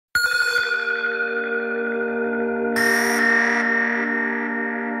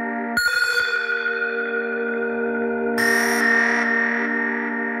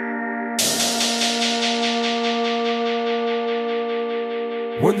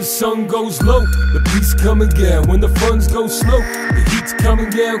When the sun goes low, the beats come again. When the funds go slow, the heat's coming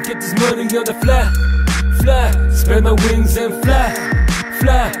down. Get this money on the fly, fly, spread my wings and fly,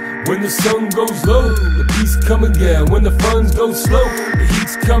 fly. When the sun goes low, the beats come again. When the funds go slow, the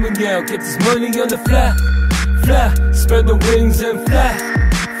heat's coming down. Get this money on the fly, fly, spread the wings and fly,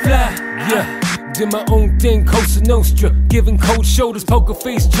 fly. Yeah. Did my own thing, cosa nostra. Giving cold shoulders, poker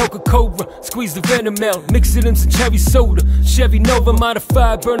face, choke a cobra. Squeeze the venom out, mix it in some cherry soda. Chevy Nova,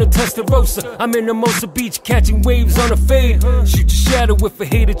 modified, burn a testarosa. I'm in Hermosa beach, catching waves on a fade. Shoot your shadow if a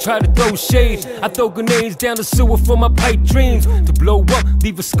hater try to throw shade. I throw grenades down the sewer for my pipe dreams. To blow up,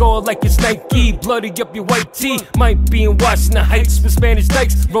 leave a scar like it's Nike. Bloody up your white tee. Might be in Washington Heights with Spanish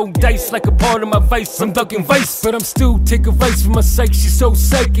dikes. Roll dice like a part of my vice. I'm ducking vice, but I'm still taking vice from my psych. She's so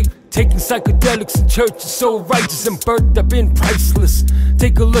psychic. Taking psychedelics in church is so righteous and birthed up in priceless.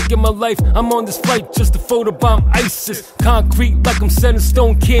 Take a look at my life, I'm on this flight just to photobomb ISIS. Concrete like I'm set in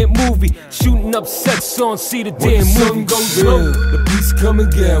stone, can't move me. Shooting up sex on, see the damn movie. When the sun goes low, the beats come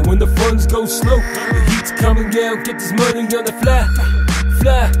again. When the funds go slow, the heat's coming down. Get this money on the fly,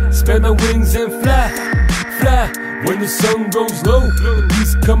 fly, spread my wings and fly, fly. When the sun goes low, the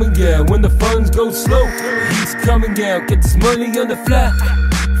beats come again. When the funds go slow, the heat's coming down. Get this money on the fly,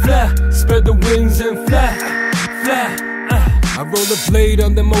 fly, spread the wings and fly, fly. I roll a blade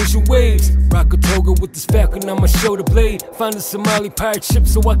on the ocean waves. Rock a toga with this falcon on my shoulder blade. Find a Somali pirate ship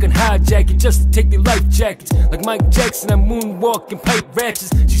so I can hijack it, just to take their life jackets. Like Mike Jackson, I moonwalk and pipe ratchets.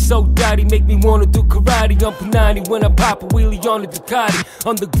 She's so dotty, make me wanna do karate on Panani when I pop a wheelie on a Ducati.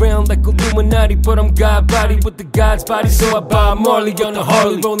 On the ground like Illuminati, but I'm God body with the God's body, so I buy Marley on the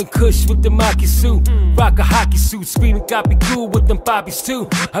Harley. Rolling Kush with the Maki suit. Rock a hockey suit, screaming copy cool with them poppies too.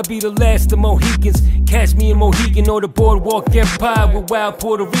 I be the last of Mohicans. Catch me in Mohegan or the boardwalk empire with wild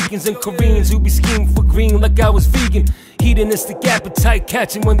Puerto Ricans and Koreans who be scheming for green like I was vegan. Hedonistic appetite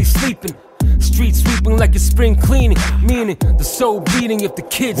catching when they sleeping. Street sweeping like it's spring cleaning, meaning the soul bleeding if the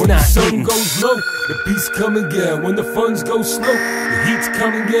kid's when not eating. When the sun goes low, the beats come again. When the funds go slow, the heat's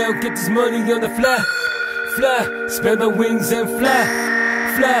coming down. Get this money on the fly, fly, spread my wings and fly,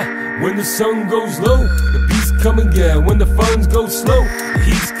 fly. When the sun goes low, the beats come again. When the funds go slow, the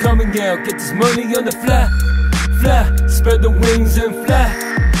heat's coming down. Get this money on the fly, fly, spread the wings and fly,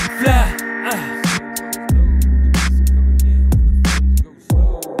 fly.